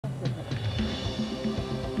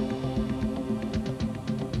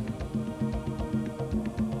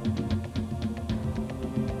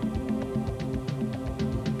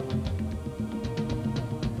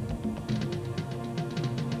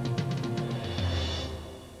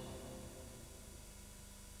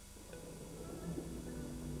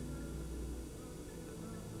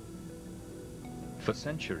For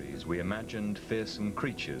centuries we imagined fearsome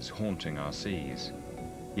creatures haunting our seas.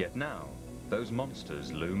 Yet now, those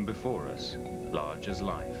monsters loom before us, large as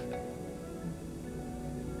life.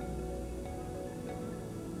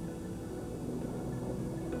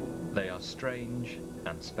 They are strange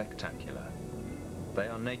and spectacular. They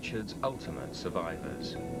are nature's ultimate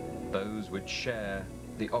survivors, those which share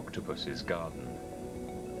the Octopus's garden.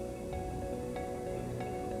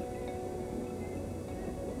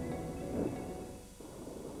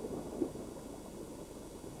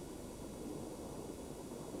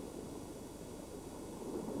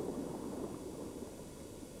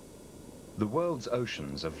 The world's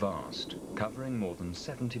oceans are vast, covering more than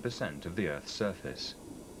 70% of the Earth's surface.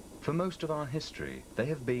 For most of our history, they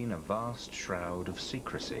have been a vast shroud of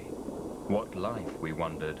secrecy. What life, we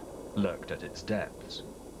wondered, lurked at its depths?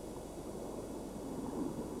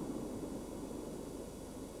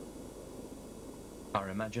 Our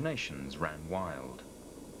imaginations ran wild.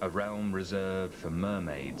 A realm reserved for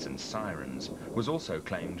mermaids and sirens was also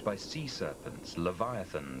claimed by sea serpents,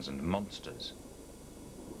 leviathans, and monsters.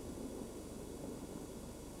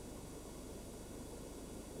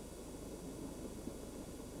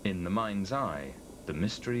 In the mind's eye, the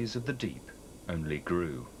mysteries of the deep only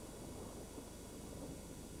grew.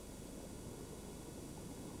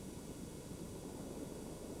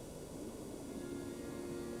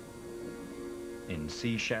 In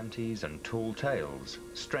sea shanties and tall tales,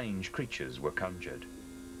 strange creatures were conjured.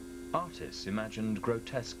 Artists imagined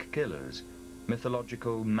grotesque killers,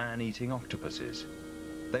 mythological man-eating octopuses.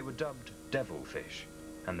 They were dubbed devilfish,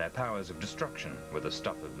 and their powers of destruction were the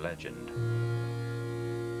stuff of legend.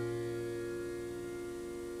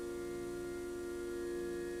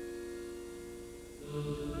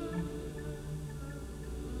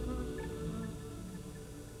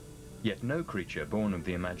 Yet no creature born of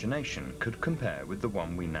the imagination could compare with the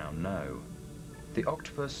one we now know. The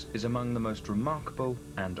octopus is among the most remarkable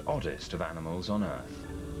and oddest of animals on Earth.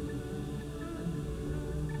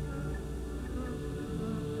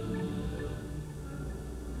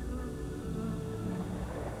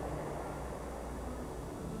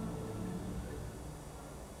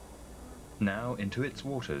 Now into its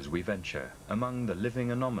waters we venture, among the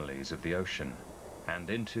living anomalies of the ocean, and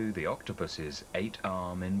into the octopus's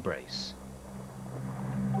 8-arm embrace.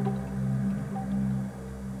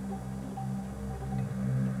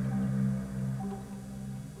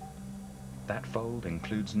 That fold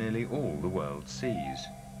includes nearly all the world's seas.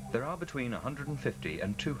 There are between 150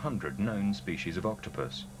 and 200 known species of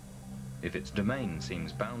octopus. If its domain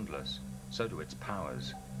seems boundless, so do its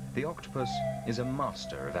powers. The octopus is a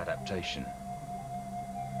master of adaptation.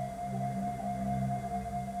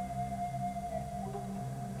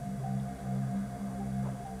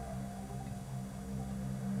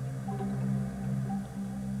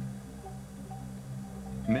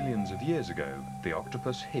 Millions of years ago, the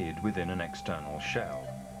octopus hid within an external shell.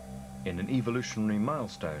 In an evolutionary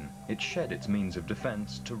milestone, it shed its means of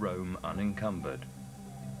defense to roam unencumbered.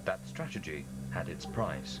 That strategy had its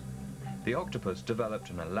price. The octopus developed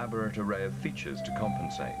an elaborate array of features to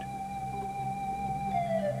compensate.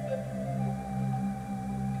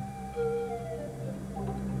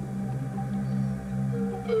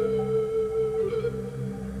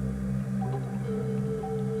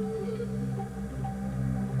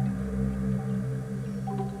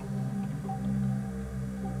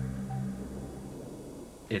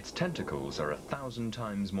 Its tentacles are 1,000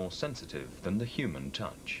 times more sensitive than the human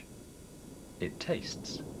touch. It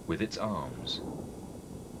tastes with its arms.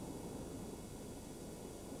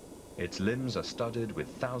 Its limbs are studded with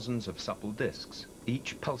thousands of supple discs,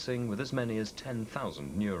 each pulsing with as many as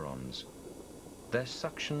 10,000 neurons. Their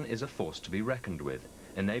suction is a force to be reckoned with,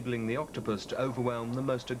 enabling the octopus to overwhelm the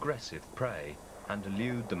most aggressive prey and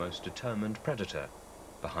elude the most determined predator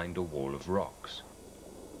behind a wall of rocks.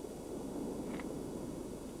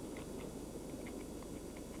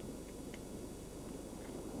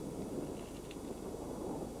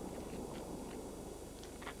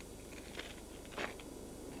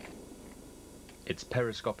 Its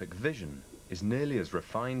periscopic vision is nearly as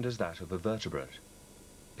refined as that of a vertebrate.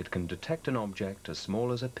 It can detect an object as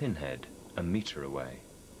small as a pinhead a meter away.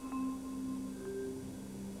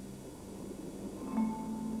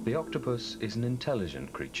 The octopus is an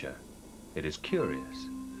intelligent creature. It is curious.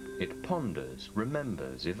 It ponders,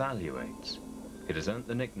 remembers, evaluates. It has earned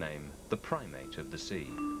the nickname, the primate of the sea.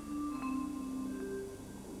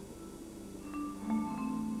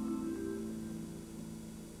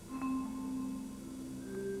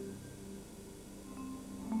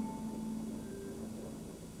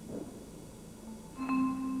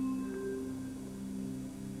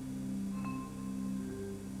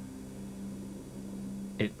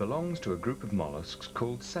 It belongs to a group of mollusks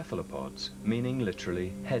called cephalopods, meaning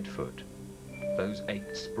literally head-foot. Those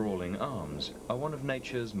 8 sprawling arms are one of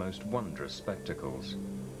nature's most wondrous spectacles.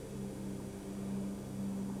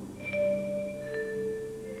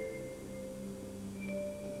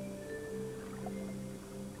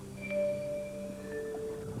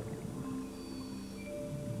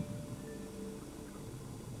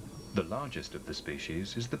 The largest of the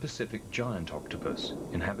species is the Pacific giant octopus,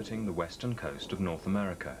 inhabiting the western coast of North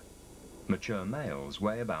America. Mature males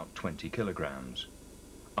weigh about 20 kilograms.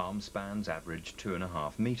 Arm spans average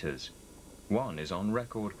 2.5 meters. One is on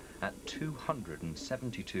record at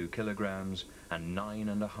 272 kilograms and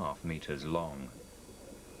 9.5 meters long.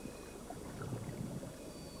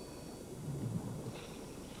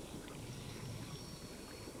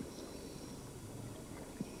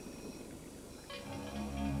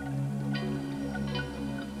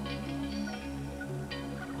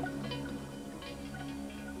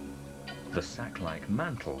 The sac-like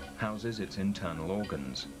mantle houses its internal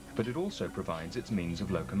organs, but it also provides its means of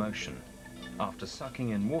locomotion. After sucking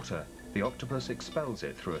in water, the octopus expels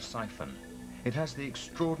it through a siphon. It has the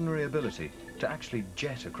extraordinary ability to actually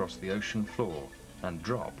jet across the ocean floor and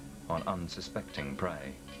drop on unsuspecting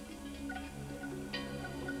prey.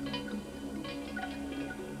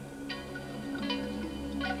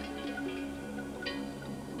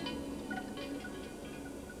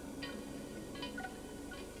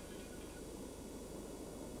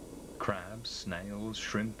 Crabs, snails,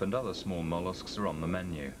 shrimp and other small mollusks are on the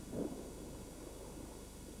menu.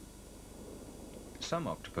 Some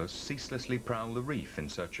octopus ceaselessly prowl the reef in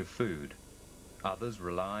search of food. Others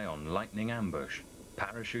rely on lightning ambush,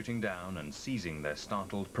 parachuting down and seizing their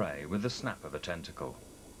startled prey with the snap of a tentacle.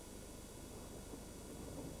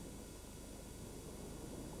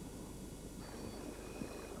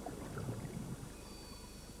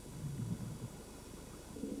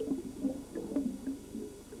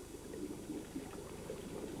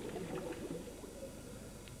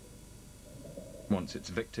 Once its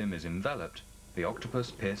victim is enveloped, the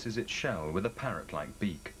octopus pierces its shell with a parrot-like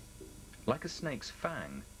beak. Like a snake's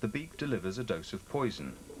fang, the beak delivers a dose of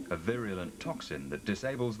poison, a virulent toxin that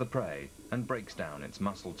disables the prey and breaks down its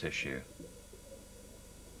muscle tissue.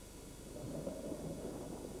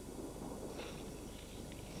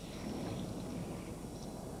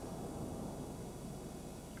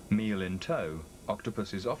 Meal in tow,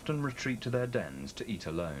 octopuses often retreat to their dens to eat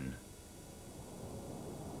alone.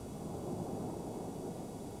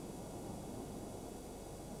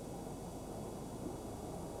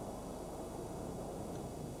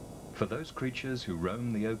 For those creatures who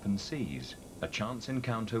roam the open seas, a chance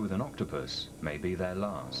encounter with an octopus may be their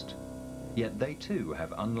last. Yet they too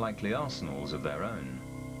have unlikely arsenals of their own.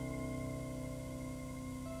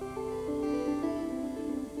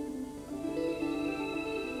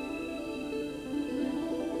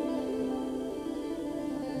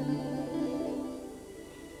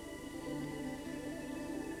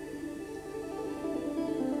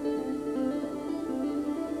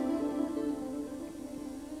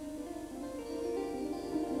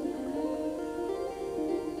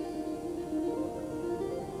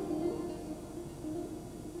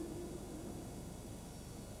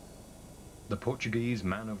 The Portuguese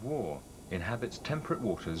man-of-war inhabits temperate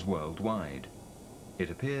waters worldwide.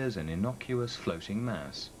 It appears an innocuous floating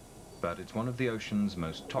mass, but it's one of the ocean's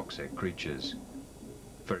most toxic creatures.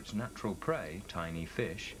 For its natural prey, tiny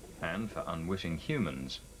fish, and for unwitting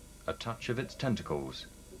humans, a touch of its tentacles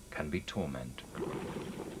can be torment.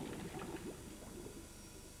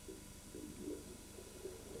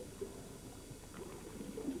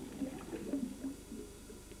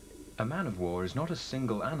 A man-of-war is not a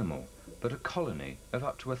single animal, but a colony of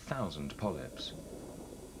up to 1,000 polyps.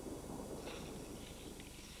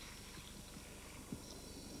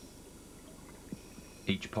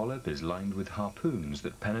 Each polyp is lined with harpoons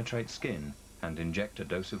that penetrate skin and inject a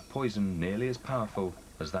dose of poison nearly as powerful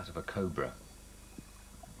as that of a cobra.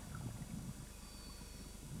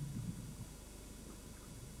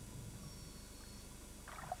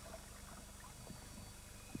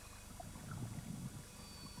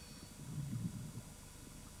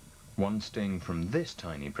 One sting from this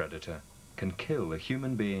tiny predator can kill a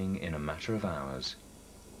human being in a matter of hours.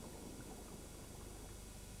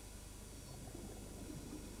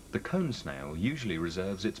 The cone snail usually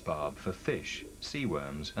reserves its barb for fish, sea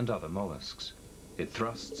worms and other mollusks. It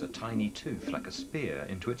thrusts a tiny tooth like a spear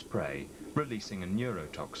into its prey, releasing a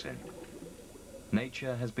neurotoxin.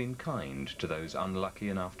 Nature has been kind to those unlucky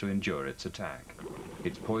enough to endure its attack.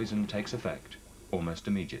 Its poison takes effect almost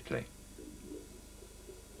immediately.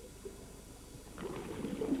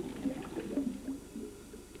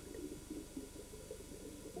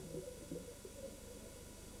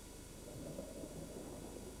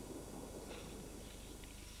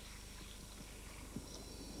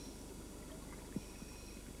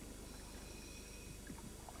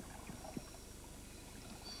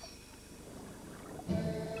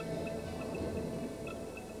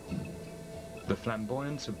 The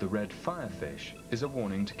flamboyance of the red firefish is a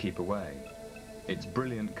warning to keep away. Its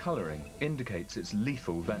brilliant colouring indicates its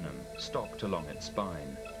lethal venom stocked along its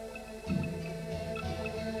spine.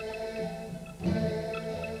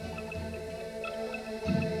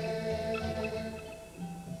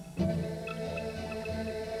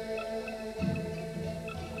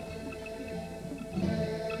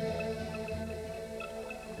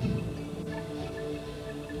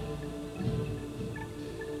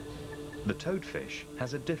 The toadfish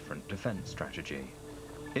has a different defence strategy.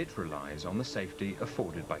 It relies on the safety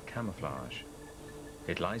afforded by camouflage.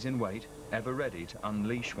 It lies in wait, ever ready to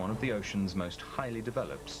unleash one of the ocean's most highly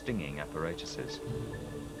developed stinging apparatuses.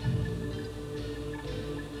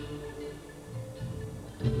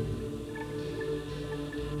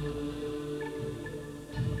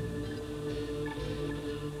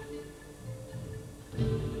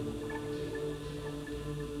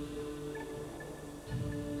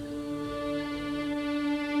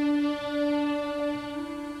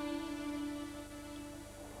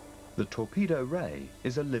 The torpedo ray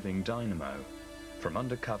is a living dynamo. From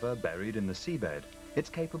undercover buried in the seabed, it's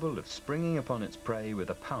capable of springing upon its prey with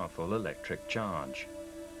a powerful electric charge.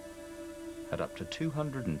 At up to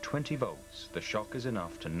 220 volts, the shock is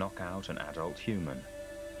enough to knock out an adult human.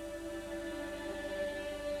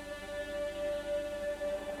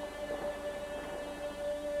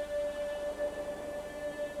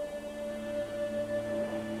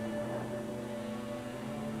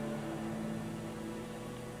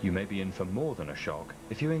 You may be in for more than a shock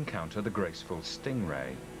if you encounter the graceful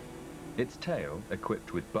stingray. Its tail,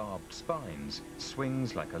 equipped with barbed spines,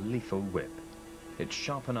 swings like a lethal whip. It's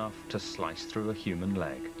sharp enough to slice through a human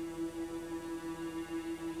leg.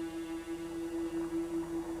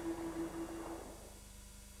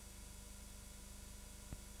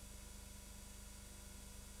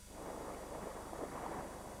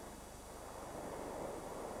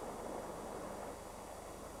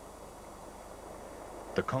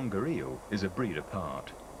 The conger eel is a breed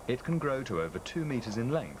apart. It can grow to over 2 meters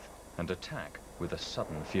in length and attack with a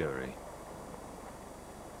sudden fury.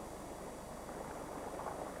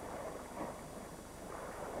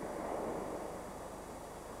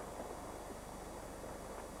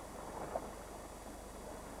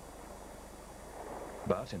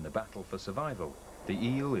 But in the battle for survival, the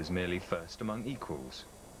eel is merely first among equals,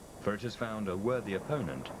 for it has found a worthy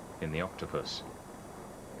opponent in the octopus.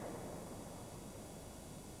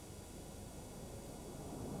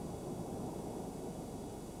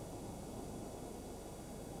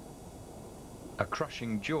 A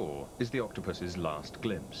crushing jaw is the octopus's last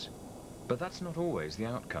glimpse. But that's not always the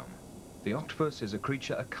outcome. The octopus is a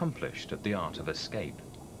creature accomplished at the art of escape,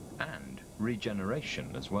 and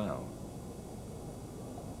regeneration as well.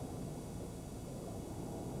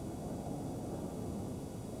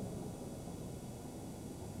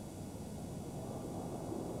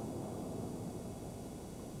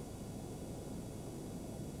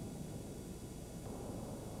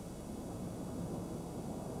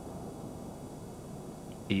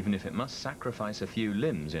 Even if it must sacrifice a few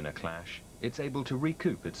limbs in a clash, it's able to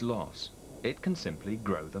recoup its loss. It can simply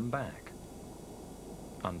grow them back.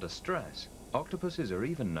 Under stress, octopuses are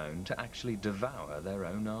even known to actually devour their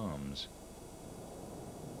own arms.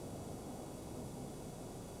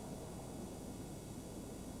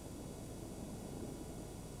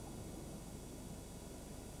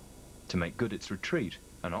 To make good its retreat,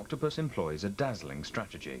 an octopus employs a dazzling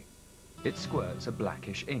strategy. It squirts a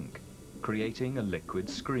blackish ink, creating a liquid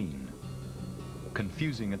screen.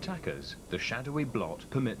 Confusing attackers, the shadowy blot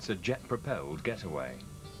permits a jet-propelled getaway.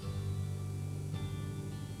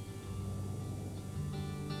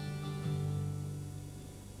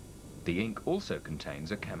 The ink also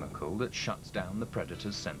contains a chemical that shuts down the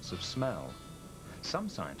predator's sense of smell. Some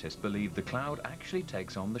scientists believe the cloud actually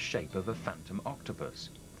takes on the shape of a phantom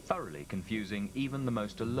octopus, thoroughly confusing even the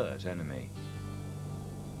most alert enemy.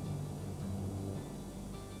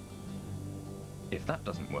 If that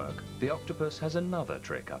doesn't work, the octopus has another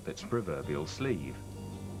trick up its proverbial sleeve.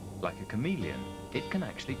 Like a chameleon, it can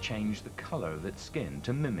actually change the color of its skin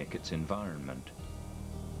to mimic its environment.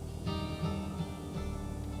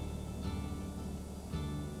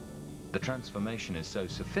 The transformation is so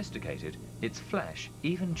sophisticated, its flesh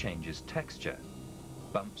even changes texture.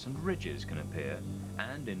 Bumps and ridges can appear,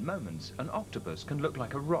 and in moments, an octopus can look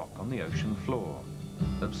like a rock on the ocean floor,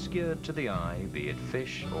 obscured to the eye, be it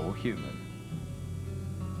fish or human.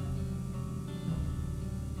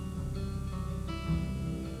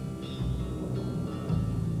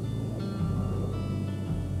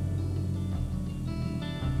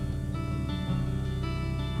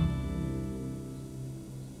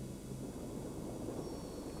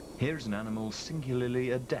 Here's an animal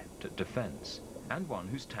singularly adept at defense, and one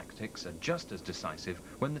whose tactics are just as decisive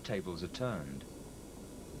when the tables are turned.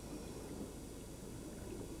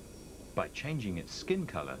 By changing its skin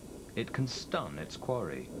color, it can stun its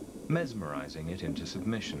quarry, mesmerizing it into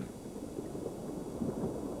submission.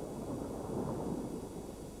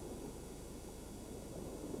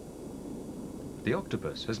 The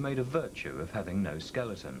octopus has made a virtue of having no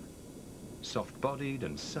skeleton. Soft-bodied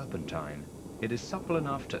and serpentine, it is supple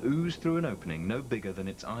enough to ooze through an opening no bigger than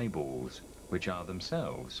its eyeballs, which are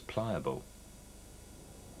themselves pliable.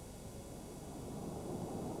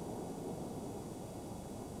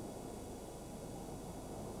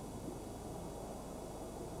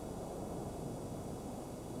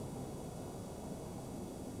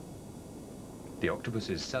 The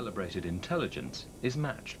octopus's celebrated intelligence is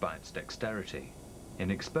matched by its dexterity.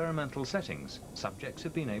 In experimental settings, subjects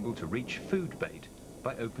have been able to reach food bait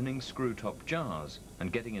by opening screw-top jars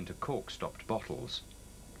and getting into cork-stopped bottles.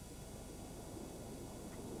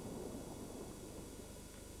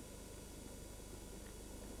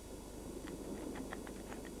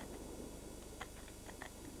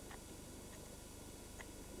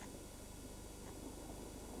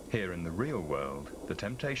 Here in the real world, the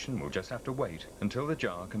temptation will just have to wait until the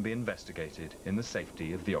jar can be investigated in the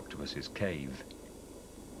safety of the octopus's cave.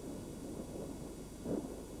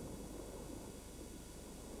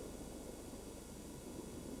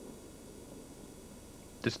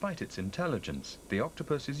 Despite its intelligence, the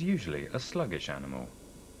octopus is usually a sluggish animal.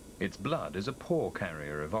 Its blood is a poor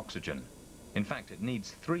carrier of oxygen. In fact, it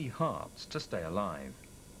needs 3 hearts to stay alive.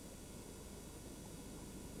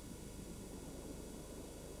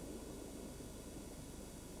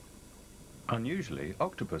 Unusually,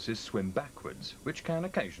 octopuses swim backwards, which can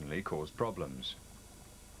occasionally cause problems.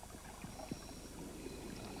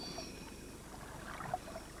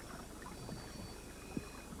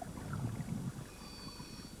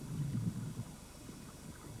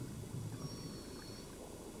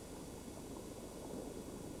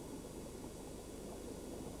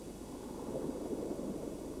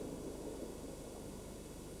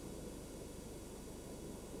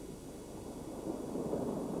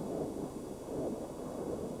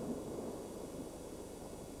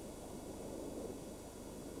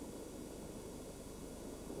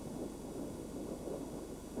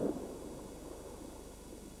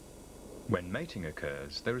 When mating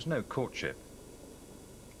occurs, there is no courtship.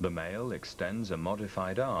 The male extends a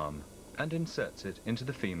modified arm and inserts it into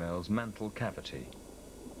the female's mantle cavity.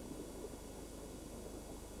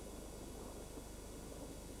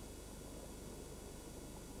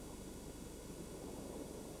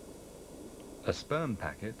 A sperm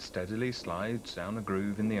packet steadily slides down a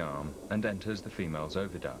groove in the arm and enters the female's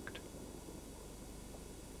oviduct.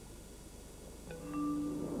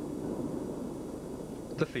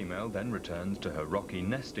 The female then returns to her rocky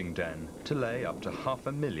nesting den to lay up to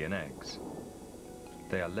 500,000 eggs.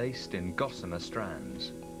 They are laced in gossamer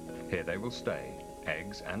strands. Here they will stay,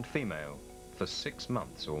 eggs and female, for 6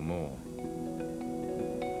 months or more.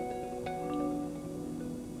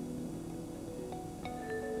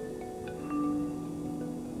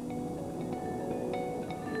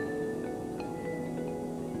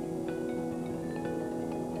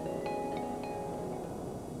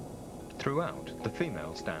 Throughout, the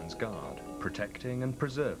female stands guard, protecting and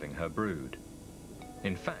preserving her brood.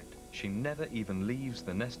 In fact, she never even leaves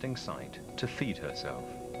the nesting site to feed herself.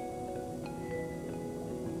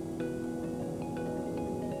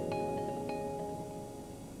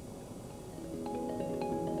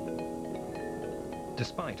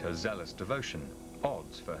 Despite her zealous devotion,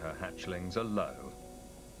 odds for her hatchlings are low.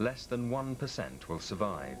 Less than 1% will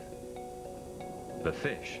survive. The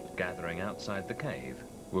fish gathering outside the cave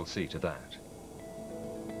will see to that.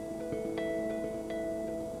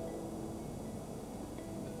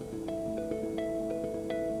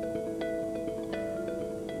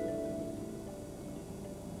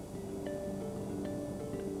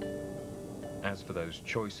 As for those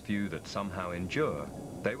choice few that somehow endure,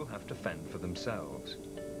 they will have to fend for themselves.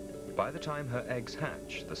 By the time her eggs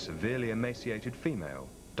hatch, the severely emaciated female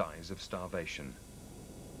dies of starvation.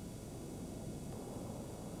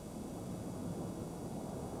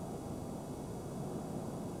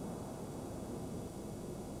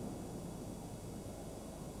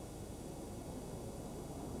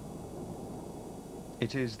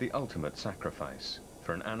 It is the ultimate sacrifice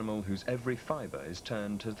for an animal whose every fiber is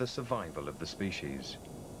turned to the survival of the species.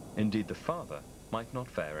 Indeed, the father might not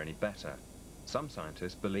fare any better. Some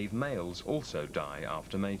scientists believe males also die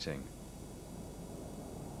after mating.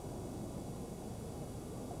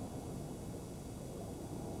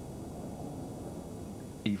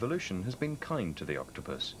 Even evolution has been kind to the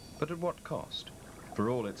octopus, but at what cost? For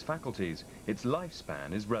all its faculties, its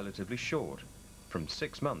lifespan is relatively short, from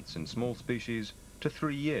 6 months in small species to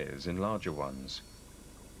 3 years in larger ones.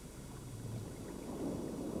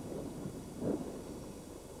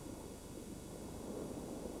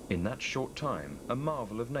 In that short time, a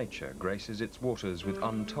marvel of nature graces its waters with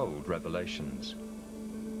untold revelations.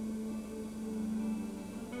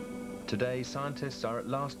 Today, scientists are at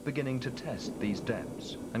last beginning to test these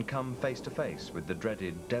depths and come face to face with the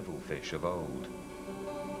dreaded devilfish of old.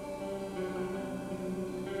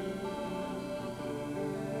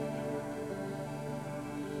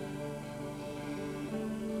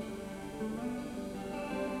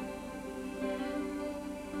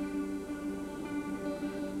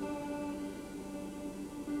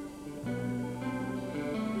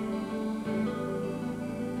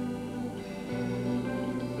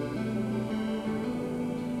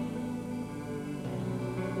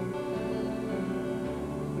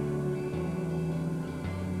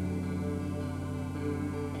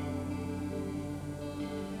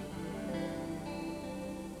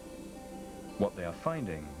 What they are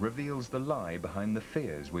finding reveals the lie behind the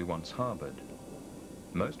fears we once harbored.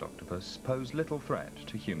 Most octopus pose little threat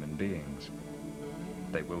to human beings.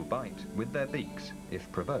 They will bite with their beaks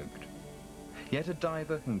if provoked. Yet a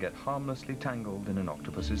diver can get harmlessly tangled in an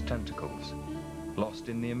octopus's tentacles, lost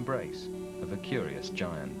in the embrace of a curious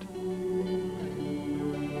giant.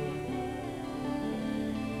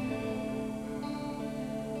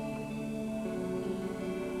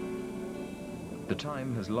 The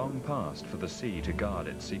time has long passed for the sea to guard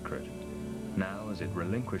its secret. Now, as it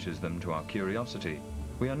relinquishes them to our curiosity,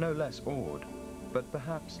 we are no less awed, but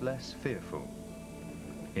perhaps less fearful.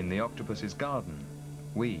 In the Octopus's Garden,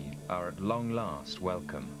 we are at long last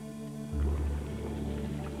welcome.